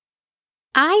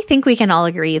I think we can all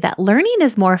agree that learning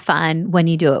is more fun when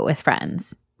you do it with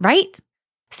friends, right?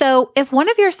 So if one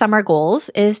of your summer goals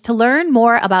is to learn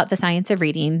more about the science of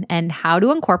reading and how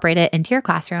to incorporate it into your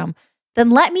classroom, then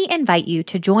let me invite you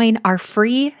to join our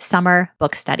free summer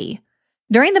book study.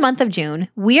 During the month of June,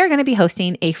 we are going to be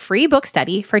hosting a free book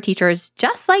study for teachers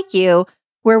just like you,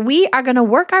 where we are going to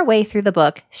work our way through the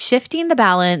book, Shifting the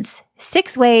Balance,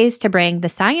 6 Ways to Bring the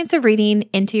Science of Reading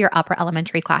into Your Upper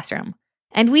Elementary Classroom.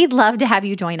 And we'd love to have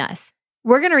you join us.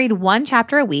 We're going to read 1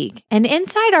 chapter a week, and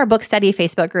inside our book study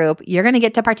Facebook group, you're going to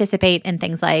get to participate in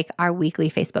things like our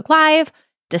weekly Facebook Live,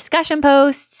 discussion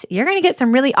posts, you're going to get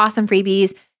some really awesome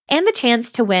freebies, and the chance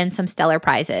to win some stellar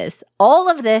prizes. All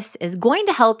of this is going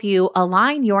to help you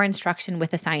align your instruction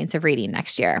with the science of reading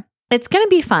next year. It's going to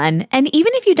be fun, and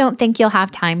even if you don't think you'll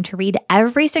have time to read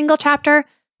every single chapter,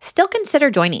 still consider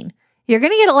joining. You're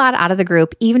going to get a lot out of the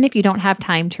group, even if you don't have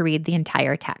time to read the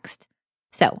entire text.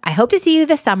 So I hope to see you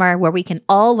this summer where we can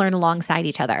all learn alongside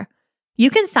each other. You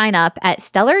can sign up at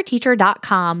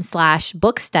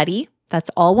stellarteacher.com/bookstudy.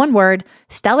 That's all one word,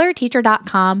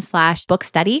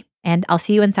 stellarteacher.com/bookstudy, and I'll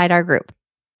see you inside our group.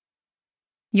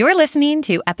 You're listening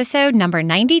to episode number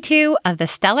 92 of the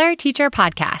Stellar Teacher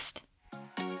Podcast.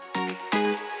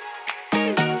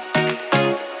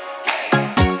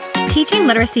 Teaching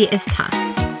literacy is tough,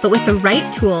 but with the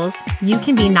right tools, you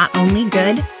can be not only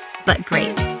good, but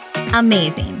great.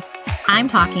 Amazing. I'm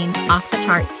talking off the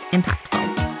charts impactful.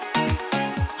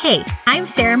 Hey, I'm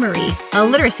Sarah Marie, a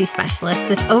literacy specialist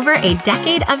with over a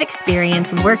decade of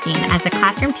experience working as a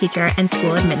classroom teacher and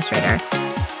school administrator.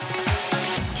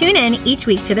 Tune in each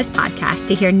week to this podcast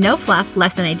to hear no-fluff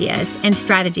lesson ideas and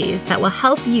strategies that will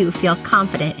help you feel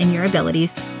confident in your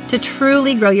abilities to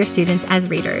truly grow your students as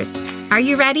readers. Are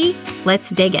you ready? Let's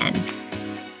dig in.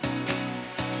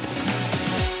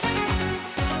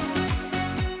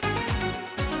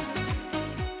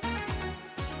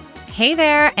 Hey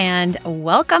there, and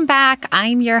welcome back.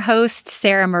 I'm your host,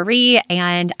 Sarah Marie,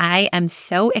 and I am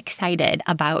so excited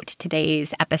about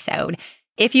today's episode.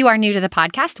 If you are new to the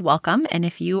podcast, welcome. And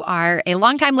if you are a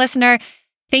longtime listener,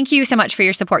 thank you so much for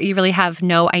your support. You really have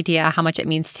no idea how much it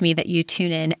means to me that you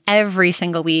tune in every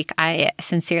single week. I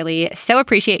sincerely so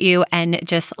appreciate you and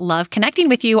just love connecting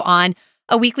with you on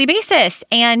a weekly basis.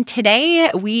 And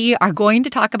today we are going to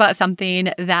talk about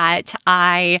something that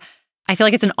I feel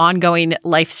like it's an ongoing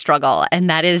life struggle, and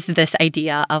that is this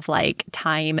idea of like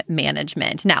time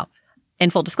management. Now, in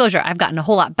full disclosure, I've gotten a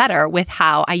whole lot better with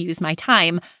how I use my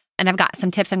time, and I've got some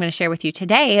tips I'm going to share with you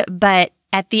today. But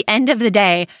at the end of the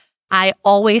day, I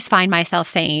always find myself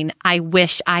saying, I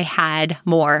wish I had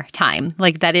more time.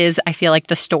 Like that is, I feel like,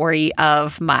 the story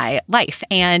of my life.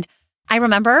 And I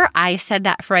remember I said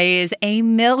that phrase a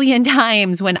million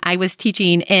times when I was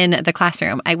teaching in the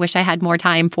classroom. I wish I had more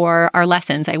time for our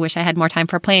lessons. I wish I had more time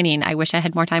for planning. I wish I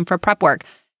had more time for prep work.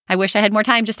 I wish I had more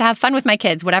time just to have fun with my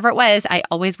kids. Whatever it was, I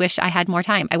always wish I had more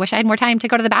time. I wish I had more time to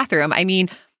go to the bathroom. I mean,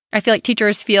 I feel like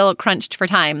teachers feel crunched for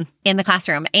time in the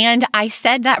classroom. And I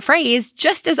said that phrase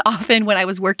just as often when I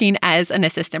was working as an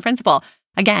assistant principal.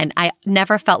 Again, I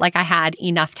never felt like I had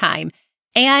enough time.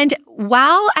 And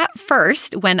while at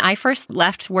first, when I first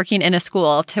left working in a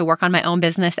school to work on my own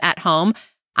business at home,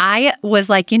 I was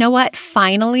like, you know what?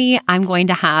 Finally, I'm going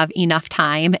to have enough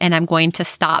time and I'm going to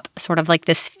stop sort of like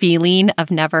this feeling of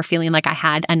never feeling like I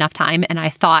had enough time. And I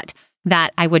thought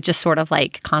that I would just sort of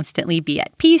like constantly be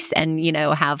at peace and, you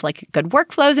know, have like good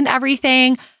workflows and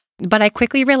everything. But I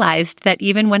quickly realized that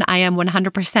even when I am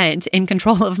 100% in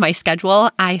control of my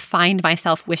schedule, I find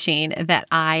myself wishing that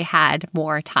I had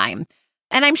more time.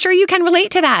 And I'm sure you can relate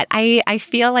to that. I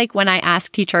feel like when I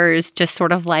ask teachers just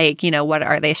sort of like, you know, what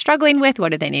are they struggling with?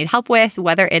 What do they need help with?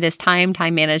 Whether it is time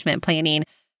management, planning,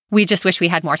 we just wish we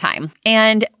had more time.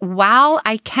 And while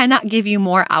I cannot give you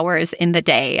more hours in the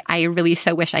day, I really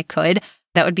so wish I could.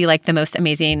 That would be like the most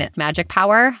amazing magic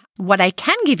power. What I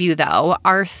can give you, though,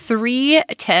 are 3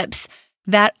 tips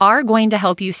that are going to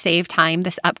help you save time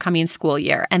this upcoming school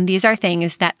year. And these are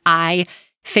things that I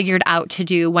figured out to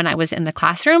do when I was in the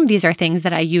classroom. These are things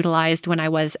that I utilized when I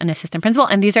was an assistant principal.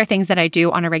 And these are things that I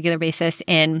do on a regular basis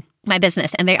in my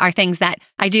business. And they are things that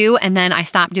I do and then I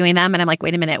stop doing them. And I'm like,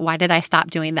 wait a minute, why did I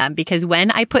stop doing them? Because when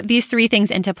I put these 3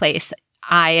 things into place,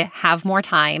 I have more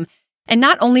time. And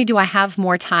not only do I have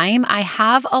more time, I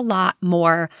have a lot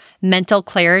more mental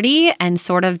clarity and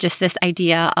sort of just this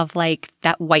idea of like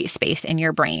that white space in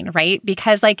your brain, right?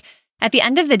 Because like at the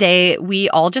end of the day, we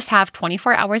all just have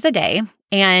 24 hours a day.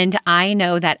 And I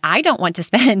know that I don't want to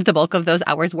spend the bulk of those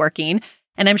hours working.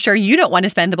 And I'm sure you don't want to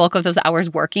spend the bulk of those hours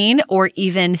working or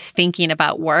even thinking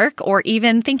about work or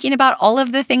even thinking about all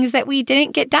of the things that we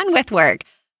didn't get done with work.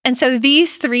 And so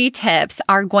these 3 tips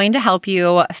are going to help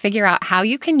you figure out how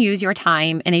you can use your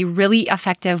time in a really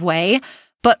effective way.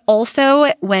 But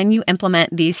also, when you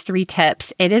implement these 3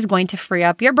 tips, it is going to free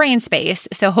up your brain space.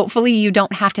 So hopefully you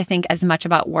don't have to think as much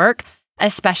about work,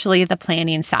 especially the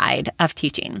planning side of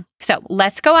teaching. So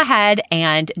let's go ahead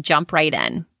and jump right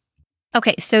in.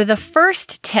 Okay, so the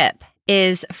first tip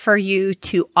is for you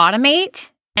to automate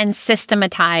and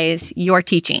systematize your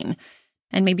teaching.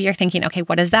 And maybe you're thinking, okay,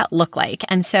 what does that look like?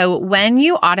 And so when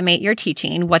you automate your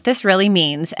teaching, what this really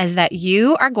means is that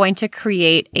you are going to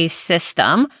create a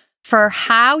system for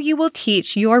how you will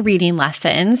teach your reading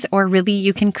lessons, or really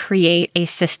you can create a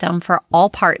system for all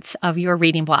parts of your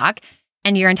reading block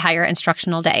and your entire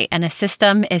instructional day. And a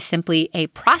system is simply a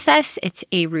process. It's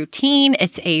a routine.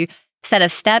 It's a set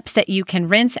of steps that you can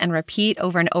rinse and repeat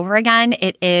over and over again.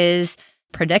 It is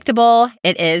predictable.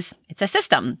 It's a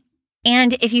system.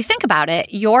 And if you think about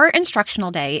it, your instructional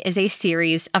day is a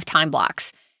series of time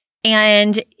blocks.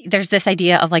 And there's this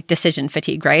idea of like decision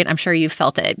fatigue, right? I'm sure you've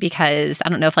felt it, because I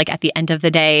don't know if like at the end of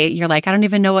the day, you're like, I don't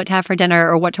even know what to have for dinner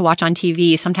or what to watch on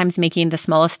TV. Sometimes making the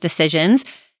smallest decisions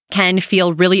can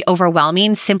feel really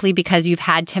overwhelming simply because you've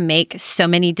had to make so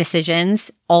many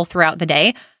decisions all throughout the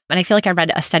day. And I feel like I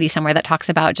read a study somewhere that talks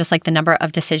about just like the number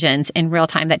of decisions in real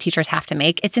time that teachers have to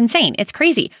make. It's insane. It's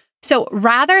crazy. So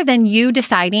rather than you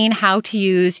deciding how to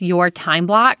use your time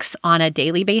blocks on a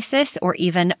daily basis or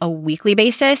even a weekly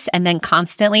basis, and then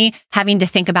constantly having to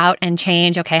think about and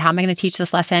change, okay, how am I going to teach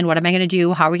this lesson? What am I going to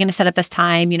do? How are we going to set up this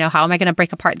time? How am I going to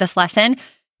break apart this lesson?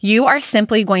 You are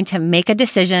simply going to make a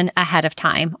decision ahead of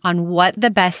time on what the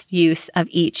best use of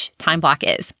each time block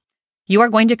is. You are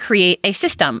going to create a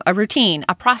system, a routine,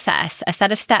 a process, a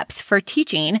set of steps for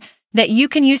teaching that you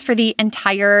can use for the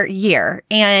entire year.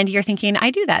 And you're thinking, I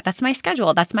do that. That's my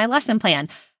schedule. That's my lesson plan.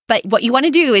 But what you want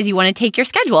to do is you want to take your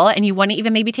schedule and you want to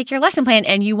even maybe take your lesson plan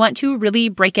and you want to really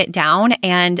break it down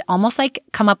and almost like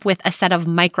come up with a set of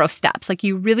micro steps. Like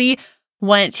you really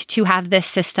want to have this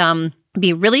system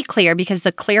be really clear, because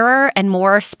the clearer and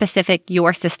more specific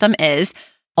your system is,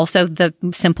 also the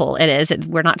simple it is.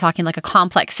 We're not talking like a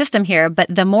complex system here, but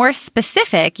the more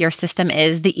specific your system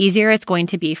is, the easier it's going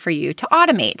to be for you to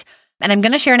automate. And I'm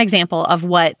going to share an example of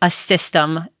what a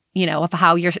system, of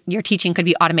how your teaching could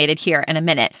be automated here in a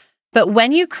minute. But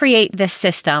when you create this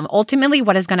system, ultimately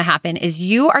what is going to happen is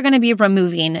you are going to be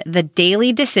removing the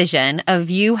daily decision of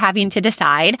you having to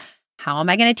decide, how am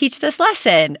I going to teach this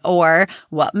lesson? Or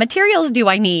what materials do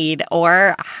I need?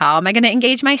 Or how am I going to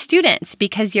engage my students?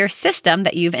 Because your system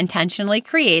that you've intentionally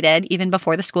created, even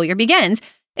before the school year begins,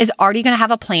 is already going to have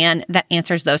a plan that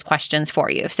answers those questions for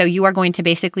you. So you are going to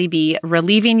basically be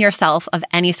relieving yourself of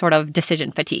any sort of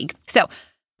decision fatigue. So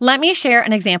let me share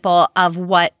an example of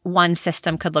what one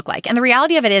system could look like. And the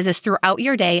reality of it is throughout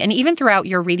your day and even throughout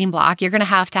your reading block, you're going to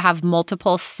have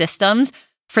multiple systems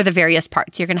for the various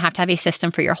parts. You're going to have a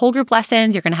system for your whole group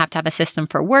lessons. You're going to have a system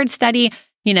for word study.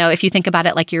 If you think about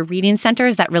it like your reading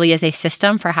centers, that really is a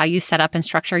system for how you set up and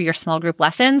structure your small group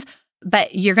lessons.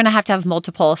 But you're going to have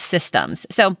multiple systems.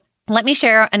 So let me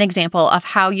share an example of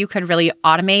how you could really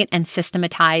automate and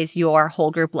systematize your whole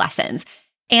group lessons.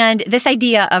 And this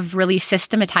idea of really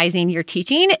systematizing your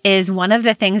teaching is one of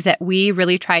the things that we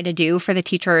really try to do for the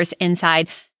teachers inside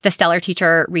the Stellar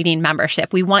Teacher Reading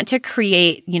membership. We want to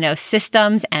create,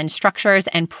 systems and structures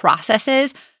and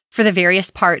processes for the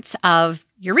various parts of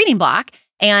your reading block.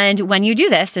 And when you do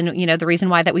this, and the reason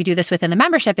why that we do this within the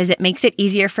membership is it makes it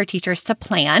easier for teachers to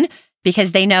plan,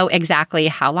 because they know exactly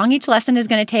how long each lesson is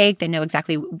going to take. They know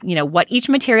exactly, what each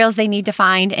materials they need to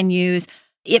find and use.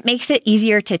 It makes it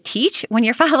easier to teach when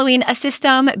you're following a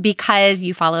system because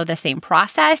you follow the same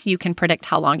process. You can predict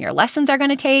how long your lessons are going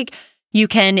to take. You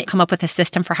can come up with a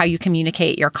system for how you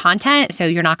communicate your content. So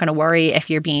you're not going to worry if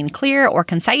you're being clear or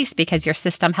concise because your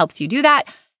system helps you do that.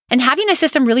 And having a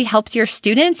system really helps your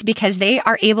students because they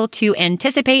are able to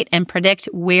anticipate and predict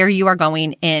where you are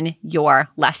going in your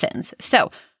lessons.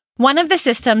 So one of the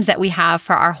systems that we have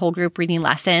for our whole group reading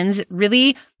lessons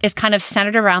really is kind of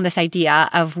centered around this idea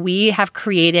of we have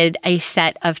created a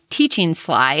set of teaching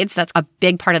slides. That's a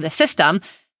big part of the system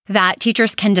that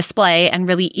teachers can display. And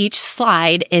really each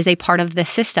slide is a part of the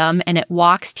system and it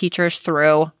walks teachers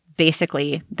through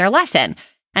basically their lesson.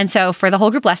 And so for the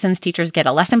whole group lessons, teachers get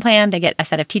a lesson plan, they get a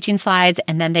set of teaching slides,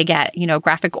 and then they get,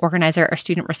 graphic organizer or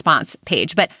student response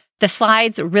page. But the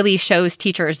slides really shows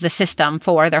teachers the system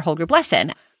for their whole group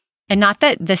lesson. And not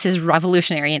that this is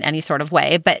revolutionary in any sort of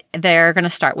way, but they're going to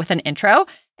start with an intro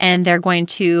and they're going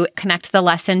to connect the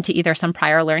lesson to either some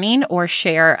prior learning or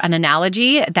share an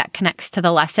analogy that connects to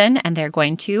the lesson, and they're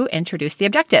going to introduce the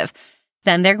objective.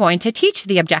 Then they're going to teach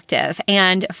the objective.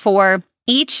 And for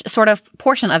Each sort of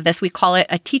portion of this, we call it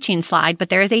a teaching slide, but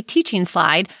there is a teaching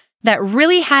slide that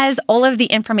really has all of the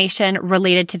information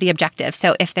related to the objective.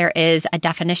 So if there is a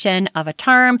definition of a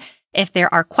term, if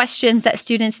there are questions that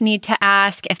students need to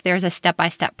ask, if there's a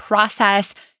step-by-step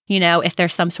process, if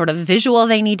there's some sort of visual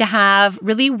they need to have,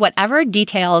 really whatever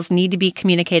details need to be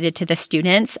communicated to the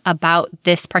students about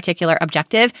this particular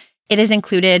objective, it is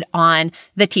included on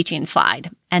the teaching slide.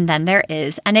 And then there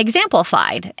is an example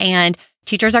slide, and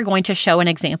teachers are going to show an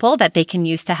example that they can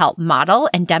use to help model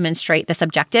and demonstrate this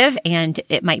objective. And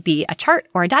it might be a chart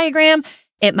or a diagram.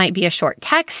 It might be a short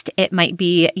text. It might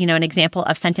be, an example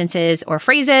of sentences or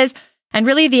phrases. And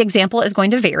really the example is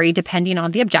going to vary depending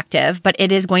on the objective, but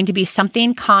it is going to be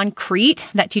something concrete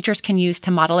that teachers can use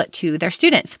to model it to their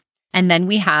students. And then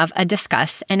we have a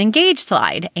discuss and engage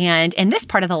slide. And in this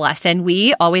part of the lesson,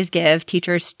 we always give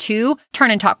teachers 2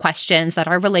 turn and talk questions that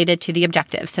are related to the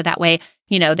objective. So that way,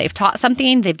 they've taught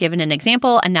something, they've given an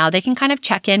example, and now they can kind of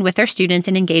check in with their students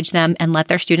and engage them and let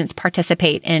their students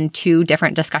participate in 2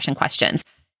 different discussion questions.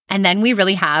 And then we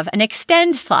really have an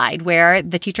extend slide where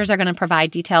the teachers are going to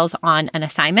provide details on an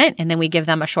assignment, and then we give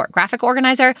them a short graphic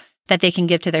organizer that they can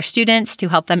give to their students to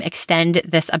help them extend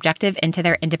this objective into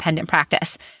their independent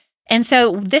practice. And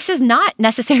so this is not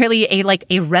necessarily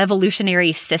a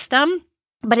revolutionary system,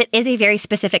 but it is a very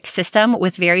specific system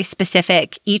with very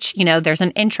specific there's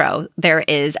an intro, there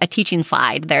is a teaching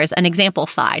slide, there's an example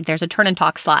slide, there's a turn and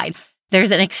talk slide,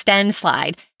 there's an extend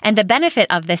slide. And the benefit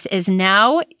of this is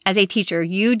now, as a teacher,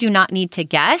 you do not need to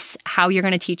guess how you're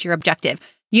going to teach your objective.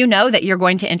 You know that you're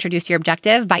going to introduce your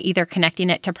objective by either connecting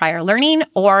it to prior learning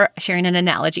or sharing an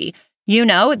analogy. You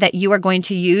know that you are going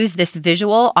to use this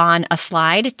visual on a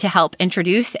slide to help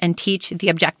introduce and teach the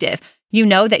objective. You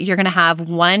know that you're going to have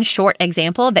one short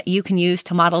example that you can use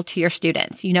to model to your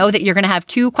students. You know that you're going to have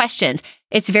 2 questions.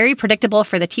 It's very predictable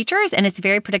for the teachers and it's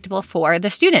very predictable for the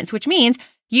students, which means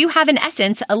you have, in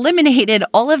essence, eliminated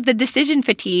all of the decision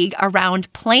fatigue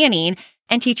around planning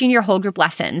and teaching your whole group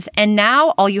lessons. And now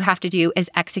all you have to do is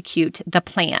execute the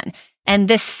plan. And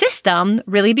this system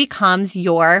really becomes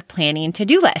your planning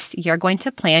to-do list. You're going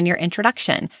to plan your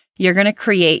introduction. You're going to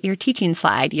create your teaching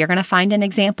slide. You're going to find an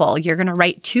example. You're going to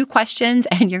write 2 questions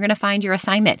and you're going to find your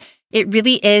assignment. It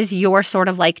really is your sort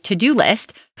of to-do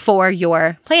list for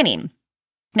your planning.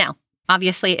 Now,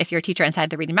 obviously, if you're a teacher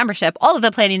inside the Reading Membership, all of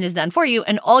the planning is done for you,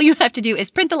 and all you have to do is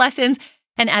print the lessons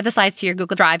and add the slides to your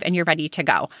Google Drive, and you're ready to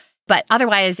go. But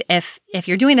otherwise, if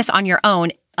you're doing this on your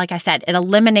own, like I said, it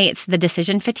eliminates the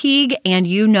decision fatigue, and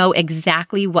you know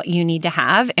exactly what you need to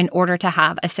have in order to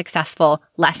have a successful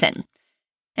lesson.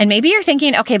 And maybe you're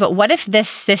thinking, okay, but what if this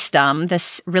system,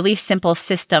 this really simple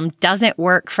system, doesn't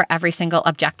work for every single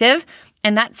objective?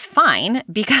 And that's fine,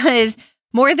 because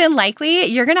more than likely,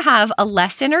 you're going to have a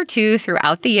lesson or 2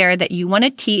 throughout the year that you want to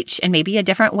teach in maybe a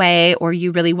different way, or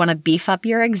you really want to beef up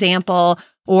your example,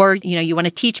 or you want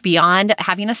to teach beyond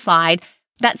having a slide.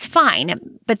 That's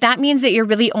fine. But that means that you're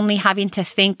really only having to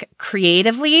think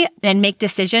creatively and make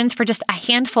decisions for just a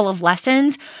handful of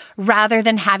lessons rather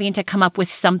than having to come up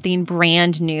with something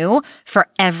brand new for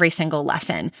every single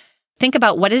lesson. Think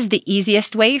about what is the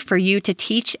easiest way for you to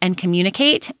teach and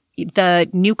communicate the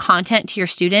new content to your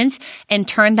students and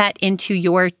turn that into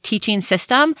your teaching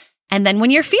system. And then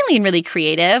when you're feeling really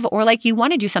creative or you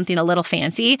want to do something a little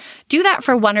fancy, do that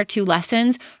for 1 or 2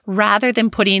 lessons rather than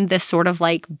putting this sort of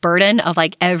burden of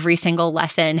every single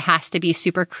lesson has to be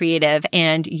super creative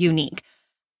and unique.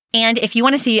 And if you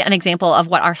want to see an example of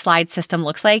what our slide system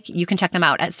looks like, you can check them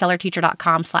out at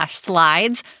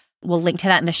stellarteacher.com/slides. We'll link to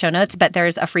that in the show notes, but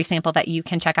there's a free sample that you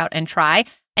can check out and try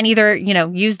and either,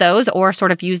 use those or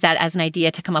sort of use that as an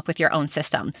idea to come up with your own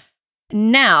system.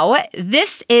 Now,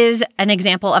 this is an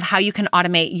example of how you can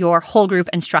automate your whole group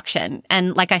instruction.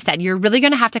 And like I said, you're really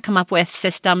going to have to come up with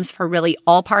systems for really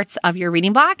all parts of your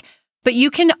reading block, but you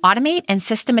can automate and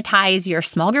systematize your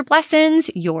small group lessons,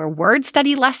 your word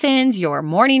study lessons, your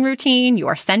morning routine,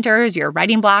 your centers, your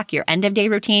writing block, your end of day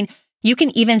routine. You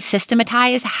can even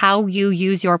systematize how you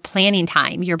use your planning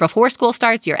time, your before school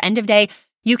starts, your end of day.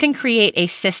 You can create a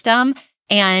system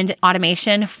and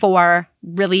automation for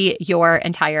really your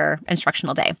entire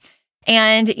instructional day.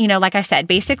 And, like I said,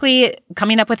 basically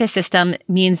coming up with a system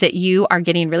means that you are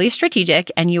getting really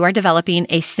strategic and you are developing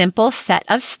a simple set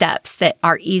of steps that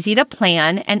are easy to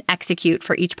plan and execute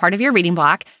for each part of your reading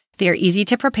block. They're easy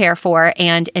to prepare for,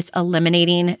 and it's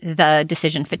eliminating the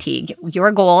decision fatigue.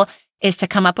 Your goal is to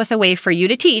come up with a way for you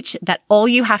to teach that all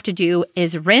you have to do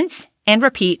is rinse and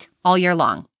repeat all year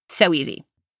long. So easy.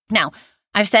 Now,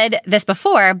 I've said this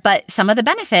before, but some of the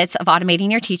benefits of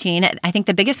automating your teaching, I think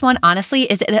the biggest one, honestly,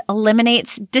 is it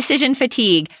eliminates decision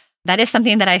fatigue. That is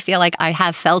something that I feel like I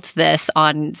have felt this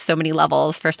on so many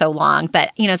levels for so long.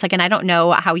 But, it's like, and I don't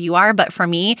know how you are, but for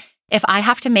me, if I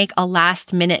have to make a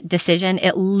last minute decision,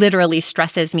 it literally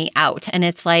stresses me out. And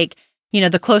it's like,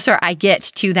 the closer I get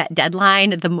to that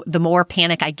deadline, the more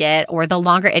panic I get, or the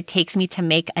longer it takes me to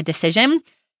make a decision.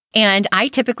 And I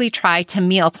typically try to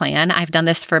meal plan. I've done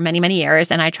this for many, many years,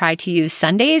 and I try to use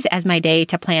Sundays as my day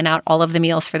to plan out all of the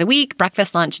meals for the week,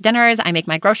 breakfast, lunch, dinners. I make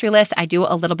my grocery list. I do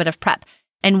a little bit of prep.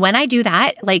 And when I do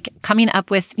that, like coming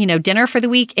up with, dinner for the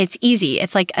week, it's easy.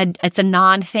 It's like it's a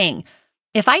non-thing.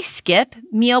 If I skip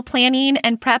meal planning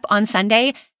and prep on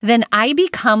Sunday, then I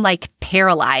become like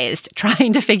paralyzed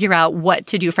trying to figure out what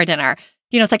to do for dinner.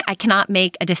 It's like I cannot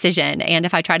make a decision. And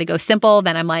if I try to go simple,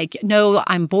 then I'm like, no,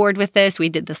 I'm bored with this. We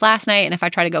did this last night. And if I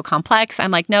try to go complex,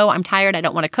 I'm like, no, I'm tired. I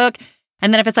don't want to cook.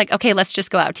 And then if it's like, okay, let's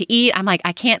just go out to eat, I'm like,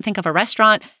 I can't think of a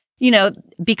restaurant.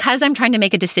 Because I'm trying to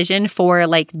make a decision for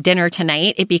like dinner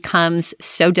tonight, it becomes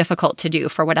so difficult to do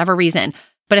for whatever reason.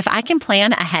 But if I can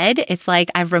plan ahead, it's like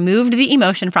I've removed the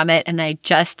emotion from it and I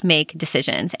just make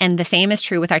decisions. And the same is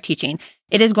true with our teaching.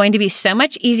 It is going to be so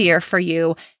much easier for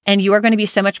you, and you are going to be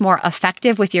so much more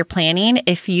effective with your planning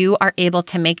if you are able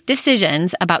to make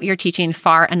decisions about your teaching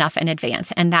far enough in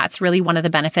advance. And that's really one of the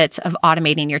benefits of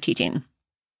automating your teaching.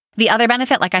 The other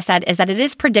benefit, like I said, is that it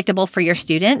is predictable for your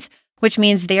students, which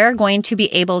means they're going to be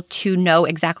able to know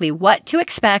exactly what to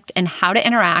expect and how to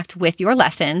interact with your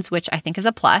lessons, which I think is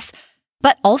a plus.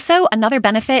 But also another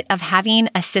benefit of having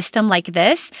a system like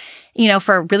this,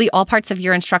 for really all parts of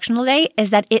your instructional day, is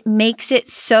that it makes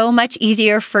it so much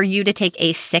easier for you to take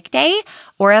a sick day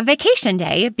or a vacation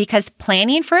day, because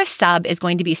planning for a sub is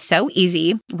going to be so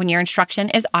easy when your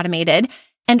instruction is automated.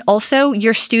 And also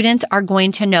your students are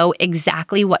going to know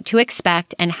exactly what to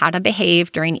expect and how to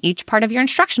behave during each part of your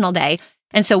instructional day.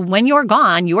 And so when you're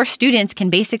gone, your students can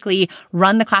basically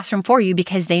run the classroom for you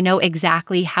because they know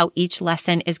exactly how each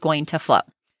lesson is going to flow.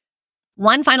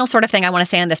 One final sort of thing I want to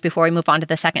say on this before we move on to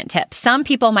the second tip. Some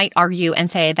people might argue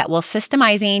and say that, well,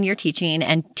 systemizing your teaching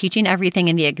and teaching everything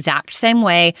in the exact same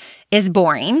way is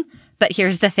boring. But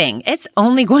here's the thing. It's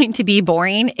only going to be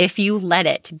boring if you let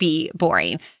it be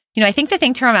boring. I think the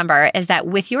thing to remember is that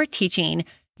with your teaching,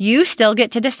 you still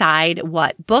get to decide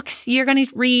what books you're going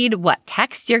to read, what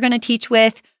texts you're going to teach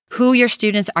with, who your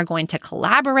students are going to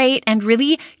collaborate, and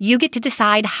really you get to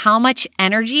decide how much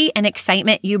energy and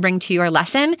excitement you bring to your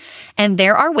lesson. And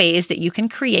there are ways that you can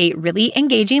create really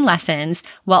engaging lessons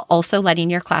while also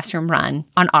letting your classroom run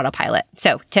on autopilot.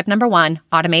 So tip number 1,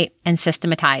 automate and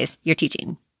systematize your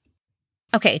teaching.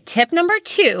 Okay, tip number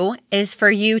 2 is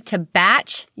for you to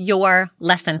batch your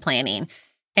lesson planning.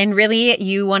 And really,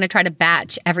 you want to try to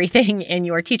batch everything in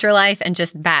your teacher life and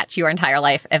just batch your entire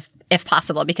life if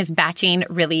possible, because batching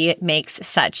really makes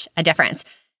such a difference.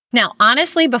 Now,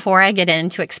 honestly, before I get in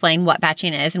to explain what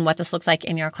batching is and what this looks like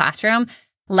in your classroom,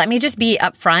 let me just be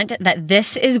upfront that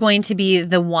this is going to be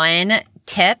the one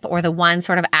tip or the one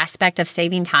sort of aspect of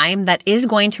saving time that is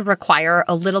going to require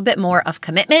a little bit more of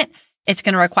commitment. It's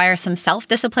going to require some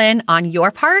self-discipline on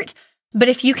your part. But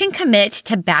if you can commit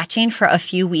to batching for a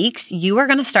few weeks, you are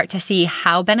going to start to see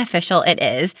how beneficial it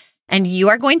is. And you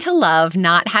are going to love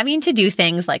not having to do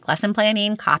things like lesson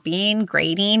planning, copying,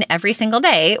 grading every single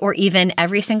day, or even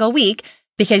every single week,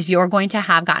 because you're going to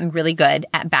have gotten really good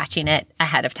at batching it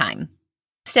ahead of time.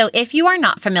 So if you are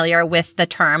not familiar with the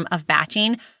term of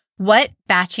batching, what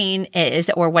batching is,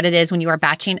 or what it is when you are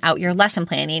batching out your lesson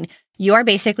planning, you are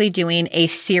basically doing a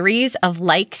series of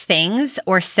like things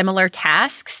or similar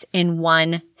tasks in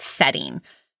one setting.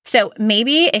 So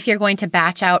maybe if you're going to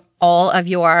batch out all of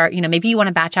your, maybe you want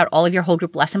to batch out all of your whole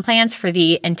group lesson plans for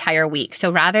the entire week.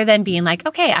 So rather than being like,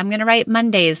 okay, I'm going to write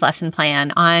Monday's lesson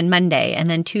plan on Monday, and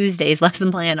then Tuesday's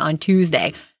lesson plan on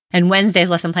Tuesday, and Wednesday's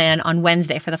lesson plan on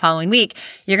Wednesday for the following week,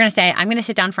 you're going to say, I'm going to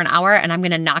sit down for an hour and I'm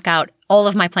going to knock out all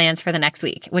of my plans for the next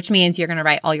week, which means you're going to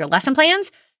write all your lesson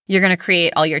plans. You're going to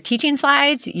create all your teaching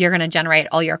slides. You're going to generate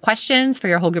all your questions for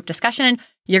your whole group discussion.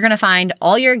 You're going to find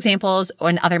all your examples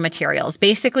and other materials.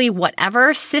 Basically,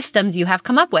 whatever systems you have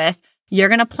come up with, you're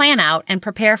going to plan out and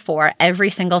prepare for every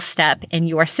single step in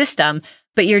your system,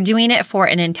 but you're doing it for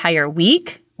an entire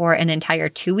week or an entire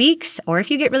 2 weeks. Or if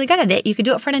you get really good at it, you could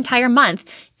do it for an entire month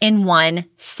in one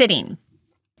sitting.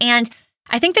 And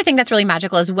I think the thing that's really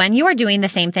magical is when you are doing the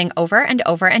same thing over and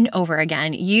over and over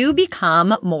again, you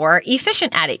become more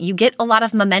efficient at it. You get a lot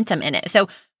of momentum in it. So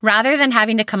rather than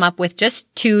having to come up with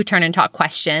just 2 turn and talk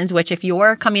questions, which if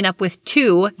you're coming up with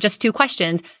just two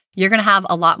questions, you're going to have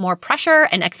a lot more pressure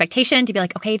and expectation to be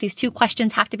like, okay, these 2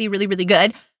 questions have to be really, really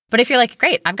good. But if you're like,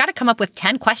 great, I've got to come up with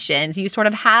 10 questions, you sort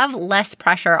of have less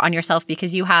pressure on yourself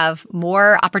because you have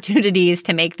more opportunities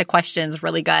to make the questions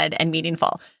really good and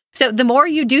meaningful. So the more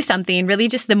you do something, really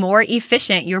just the more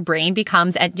efficient your brain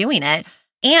becomes at doing it.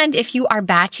 And if you are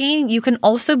batching, you can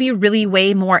also be really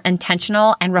way more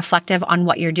intentional and reflective on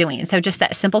what you're doing. So just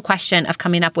that simple question of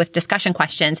coming up with discussion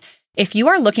questions. If you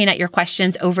are looking at your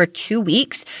questions over 2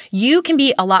 weeks, you can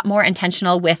be a lot more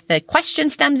intentional with the question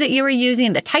stems that you are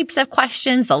using, the types of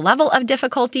questions, the level of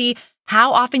difficulty,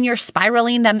 how often you're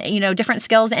spiraling them, different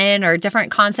skills in or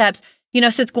different concepts.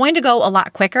 So it's going to go a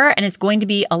lot quicker and it's going to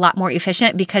be a lot more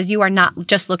efficient because you are not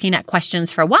just looking at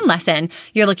questions for one lesson.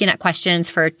 You're looking at questions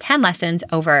for 10 lessons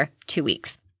over 2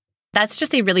 weeks. That's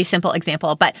just a really simple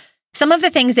example, but some of the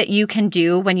things that you can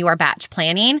do when you are batch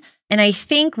planning. And I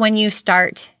think when you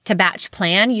start to batch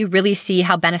plan, you really see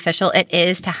how beneficial it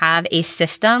is to have a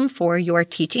system for your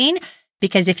teaching.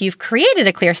 Because if you've created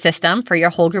a clear system for your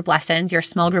whole group lessons, your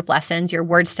small group lessons, your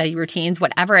word study routines,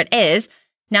 whatever it is,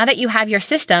 now that you have your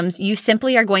systems, you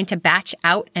simply are going to batch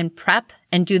out and prep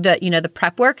and do the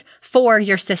prep work for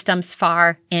your systems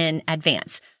far in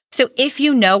advance. So if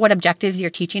you know what objectives you're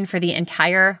teaching for the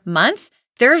entire month,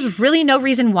 there's really no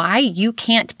reason why you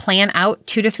can't plan out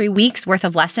 2 to 3 weeks worth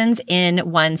of lessons in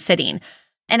one sitting.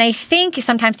 And I think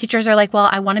sometimes teachers are like, well,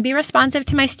 I want to be responsive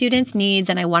to my students' needs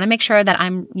and I want to make sure that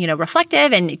I'm,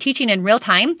 reflective and teaching in real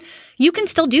time. You can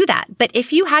still do that. But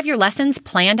if you have your lessons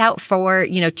planned out for,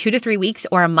 2 to 3 weeks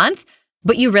or a month,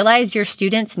 but you realize your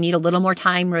students need a little more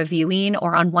time reviewing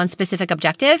or on one specific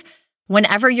objective,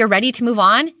 whenever you're ready to move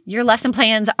on, your lesson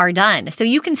plans are done. So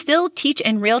you can still teach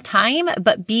in real time,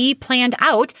 but be planned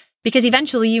out because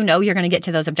eventually you're going to get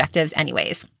to those objectives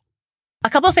anyways. A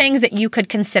couple things that you could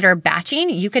consider batching.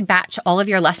 You could batch all of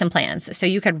your lesson plans. So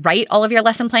you could write all of your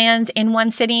lesson plans in one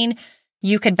sitting.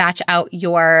 You could batch out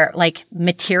your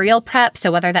material prep.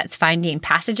 So whether that's finding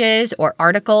passages or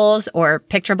articles or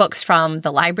picture books from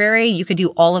the library, you could do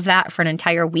all of that for an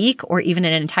entire week or even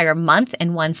an entire month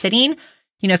in one sitting.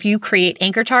 If you create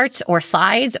anchor charts or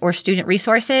slides or student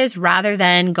resources, rather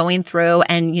than going through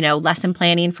and, lesson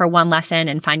planning for one lesson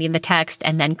and finding the text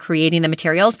and then creating the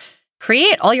materials,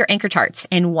 create all your anchor charts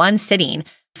in one sitting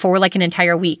for an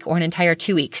entire week or an entire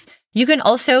 2 weeks. You can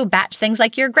also batch things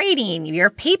like your grading, your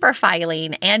paper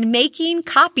filing, and making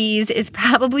copies is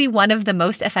probably one of the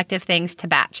most effective things to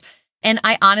batch. And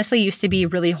I honestly used to be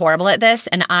really horrible at this.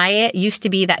 And I used to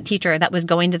be that teacher that was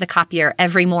going to the copier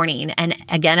every morning and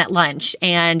again at lunch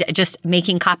and just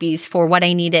making copies for what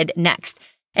I needed next.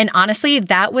 And honestly,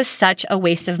 that was such a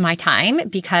waste of my time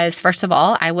because first of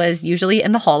all, I was usually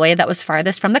in the hallway that was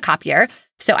farthest from the copier.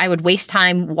 So I would waste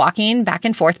time walking back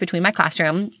and forth between my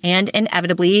classroom. And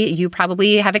inevitably, you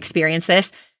probably have experienced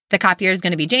this. The copier is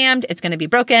going to be jammed, it's going to be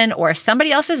broken, or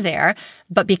somebody else is there.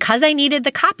 But because I needed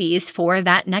the copies for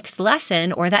that next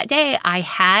lesson or that day, I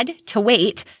had to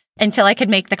wait until I could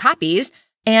make the copies.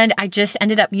 And I just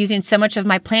ended up using so much of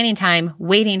my planning time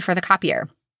waiting for the copier.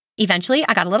 Eventually,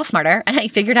 I got a little smarter and I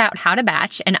figured out how to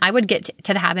batch, and I would get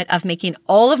to the habit of making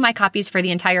all of my copies for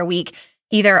the entire week,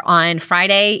 either on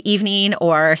Friday evening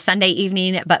or Sunday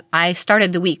evening, but I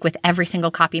started the week with every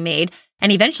single copy made.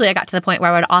 And eventually I got to the point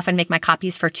where I would often make my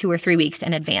copies for 2 or 3 weeks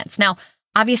in advance. Now,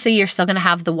 obviously you're still going to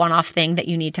have the one-off thing that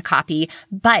you need to copy,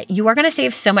 but you are going to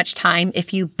save so much time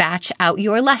if you batch out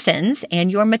your lessons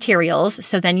and your materials.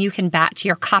 So then you can batch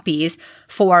your copies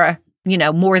for,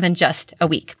 more than just a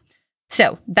week.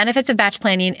 So benefits of batch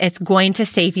planning, it's going to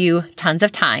save you tons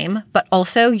of time, but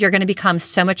also you're going to become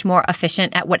so much more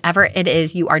efficient at whatever it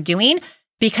is you are doing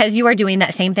because you are doing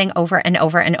that same thing over and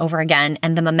over and over again.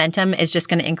 And the momentum is just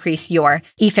going to increase your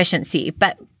efficiency.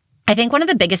 But I think one of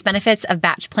the biggest benefits of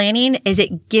batch planning is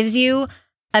it gives you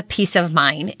a peace of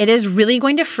mind. It is really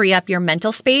going to free up your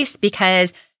mental space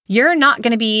because you're not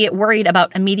going to be worried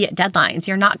about immediate deadlines.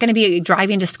 You're not going to be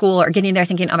driving to school or getting there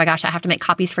thinking, oh my gosh, I have to make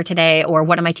copies for today, or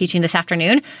what am I teaching this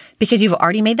afternoon? Because you've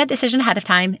already made that decision ahead of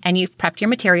time and you've prepped your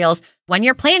materials. When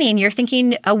you're planning, you're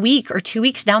thinking a week or 2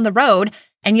 weeks down the road,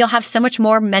 and you'll have so much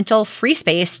more mental free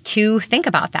space to think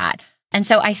about that. And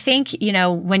so I think,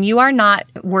 when you are not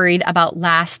worried about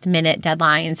last minute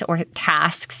deadlines or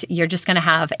tasks, you're just going to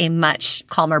have a much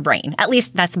calmer brain. At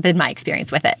least that's been my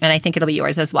experience with it. And I think it'll be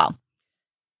yours as well.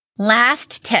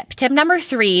 Last tip. Tip number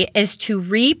 3 is to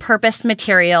repurpose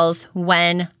materials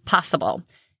when possible.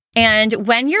 And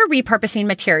when you're repurposing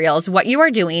materials, what you are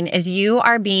doing is you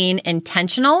are being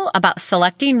intentional about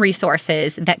selecting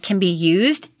resources that can be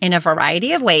used in a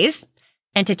variety of ways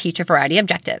and to teach a variety of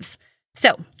objectives.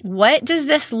 So what does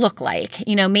this look like?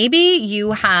 Maybe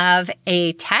you have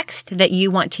a text that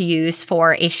you want to use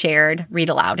for a shared read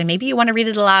aloud, and maybe you want to read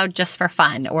it aloud just for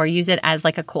fun or use it as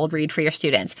like a cold read for your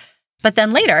students. But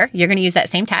then later, you're going to use that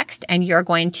same text and you're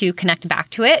going to connect back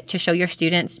to it to show your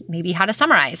students maybe how to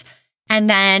summarize. And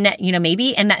then, maybe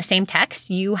in that same text,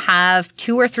 you have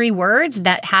 2 or 3 words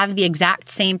that have the exact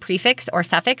same prefix or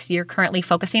suffix you're currently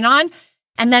focusing on.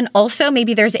 And then also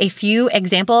maybe there's a few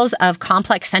examples of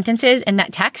complex sentences in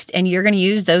that text, and you're going to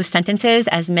use those sentences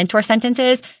as mentor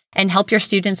sentences and help your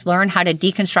students learn how to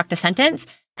deconstruct a sentence.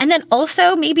 And then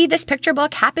also maybe this picture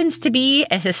book happens to be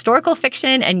a historical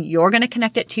fiction and you're going to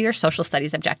connect it to your social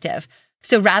studies objective.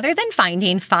 So rather than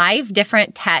finding 5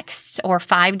 different texts or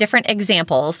 5 different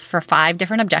examples for 5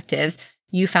 different objectives,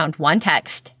 you found one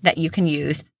text that you can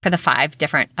use for the 5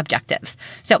 different objectives.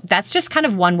 So that's just kind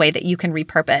of one way that you can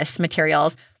repurpose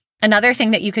materials. Another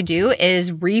thing that you could do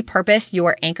is repurpose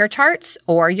your anchor charts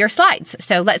or your slides.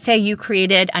 So let's say you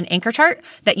created an anchor chart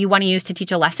that you want to use to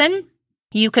teach a lesson.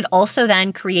 You could also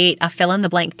then create a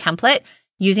fill-in-the-blank template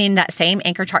using that same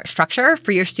anchor chart structure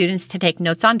for your students to take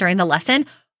notes on during the lesson.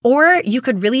 Or you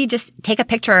could really just take a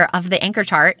picture of the anchor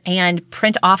chart and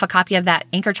print off a copy of that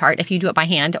anchor chart if you do it by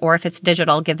hand, or if it's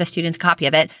digital, give the students a copy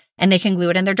of it and they can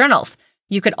glue it in their journals.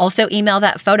 You could also email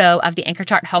that photo of the anchor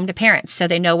chart home to parents so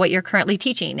they know what you're currently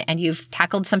teaching and you've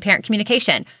tackled some parent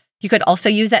communication. You could also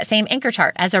use that same anchor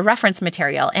chart as a reference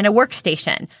material in a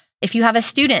workstation. If you have a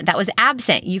student that was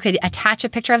absent, you could attach a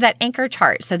picture of that anchor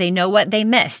chart so they know what they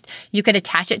missed. You could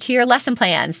attach it to your lesson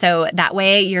plan. So that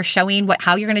way you're showing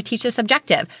how you're going to teach this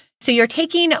objective. So you're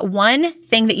taking one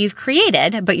thing that you've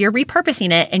created, but you're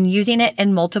repurposing it and using it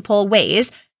in multiple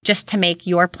ways just to make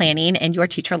your planning and your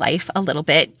teacher life a little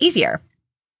bit easier.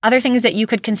 Other things that you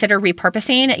could consider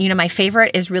repurposing, my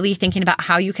favorite is really thinking about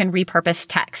how you can repurpose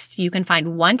text. You can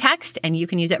find one text and you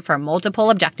can use it for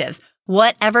multiple objectives.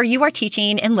 Whatever you are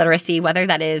teaching in literacy, whether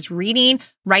that is reading,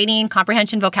 writing,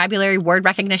 comprehension, vocabulary, word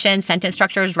recognition, sentence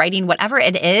structures, writing, whatever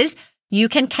it is, you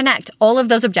can connect all of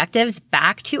those objectives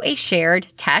back to a shared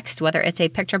text, whether it's a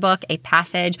picture book, a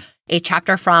passage, a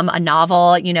chapter from a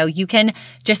novel. You can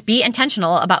just be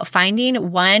intentional about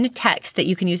finding one text that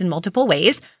you can use in multiple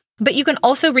ways. But you can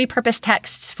also repurpose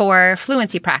texts for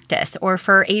fluency practice or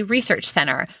for a research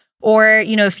center. Or,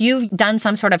 if you've done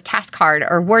some sort of task card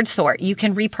or word sort, you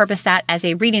can repurpose that as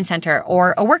a reading center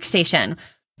or a workstation.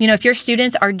 If your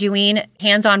students are doing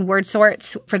hands-on word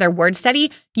sorts for their word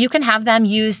study, you can have them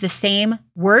use the same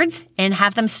words and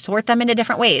have them sort them into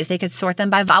different ways. They could sort them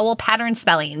by vowel pattern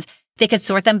spellings. They could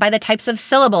sort them by the types of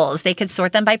syllables. They could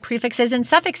sort them by prefixes and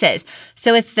suffixes.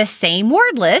 So it's the same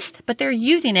word list, but they're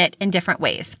using it in different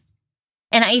ways.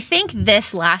 And I think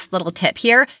this last little tip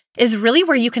here is really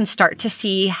where you can start to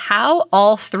see how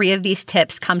all 3 of these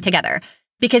tips come together.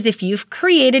 Because if you've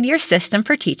created your system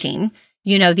for teaching,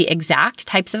 you know the exact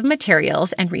types of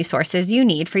materials and resources you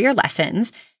need for your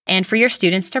lessons and for your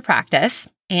students to practice.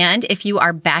 And if you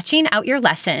are batching out your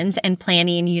lessons and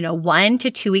planning, 1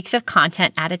 to 2 weeks of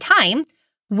content at a time,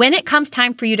 when it comes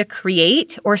time for you to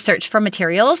create or search for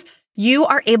materials, you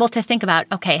are able to think about,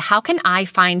 okay, how can I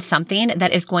find something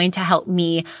that is going to help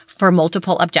me for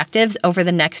multiple objectives over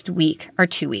the next week or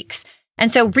 2 weeks?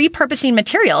 And so repurposing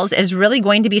materials is really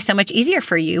going to be so much easier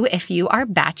for you if you are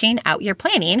batching out your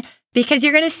planning, because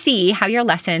you're going to see how your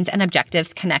lessons and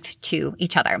objectives connect to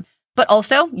each other. But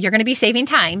also, you're going to be saving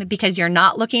time because you're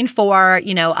not looking for,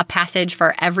 a passage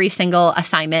for every single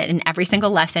assignment and every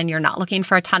single lesson. You're not looking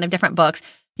for a ton of different books.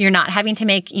 You're not having to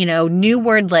make, new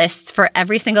word lists for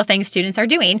every single thing students are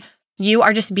doing. You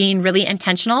are just being really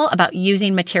intentional about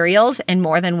using materials in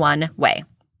more than one way.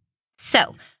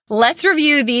 So let's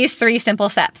review these 3 simple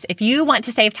steps. If you want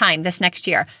to save time this next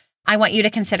year, I want you to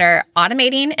consider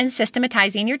automating and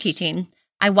systematizing your teaching.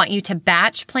 I want you to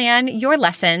batch plan your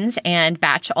lessons and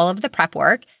batch all of the prep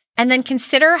work, and then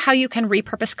consider how you can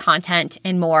repurpose content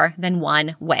in more than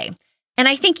one way. And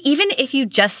I think even if you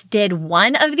just did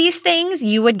one of these things,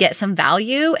 you would get some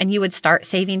value and you would start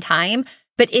saving time.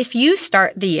 But if you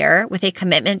start the year with a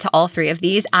commitment to all 3 of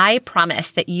these, I promise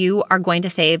that you are going to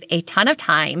save a ton of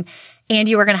time and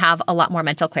you are going to have a lot more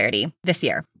mental clarity this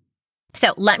year.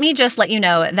 So let me just let you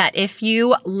know that if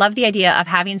you love the idea of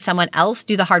having someone else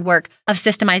do the hard work of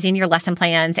systemizing your lesson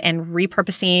plans and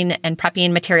repurposing and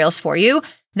prepping materials for you,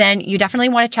 then you definitely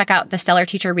want to check out the Stellar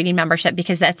Teacher Reading Membership,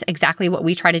 because that's exactly what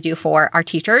we try to do for our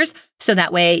teachers. So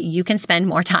that way you can spend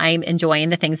more time enjoying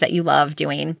the things that you love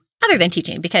doing other than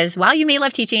teaching. Because while you may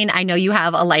love teaching, I know you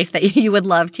have a life that you would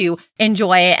love to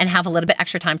enjoy and have a little bit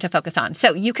extra time to focus on.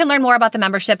 So you can learn more about the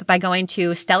membership by going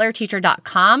to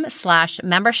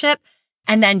stellarteacher.com/membership.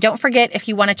 And then don't forget, if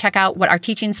you want to check out what our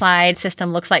teaching slide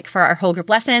system looks like for our whole group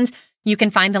lessons, you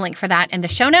can find the link for that in the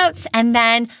show notes. And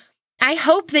then I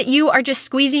hope that you are just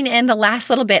squeezing in the last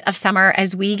little bit of summer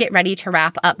as we get ready to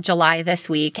wrap up July this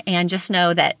week. And just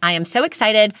know that I am so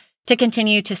excited to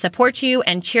continue to support you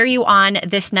and cheer you on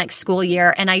this next school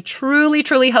year. And I truly,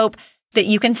 truly hope that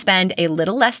you can spend a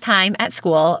little less time at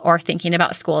school or thinking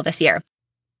about school this year.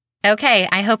 Okay,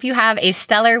 I hope you have a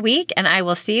stellar week, and I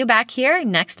will see you back here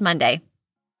next Monday.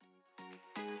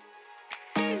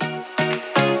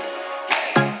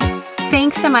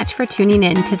 Thanks so much for tuning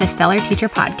in to the Stellar Teacher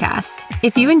Podcast.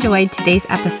 If you enjoyed today's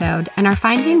episode and are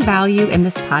finding value in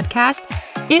this podcast,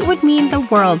 it would mean the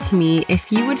world to me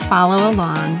if you would follow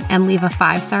along and leave a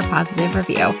 5-star positive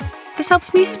review. This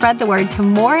helps me spread the word to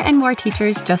more and more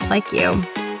teachers just like you.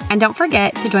 And don't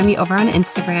forget to join me over on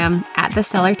Instagram at The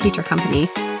Stellar Teacher Company.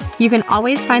 You can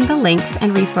always find the links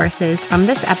and resources from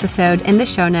this episode in the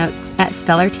show notes at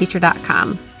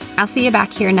stellarteacher.com. I'll see you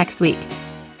back here next week.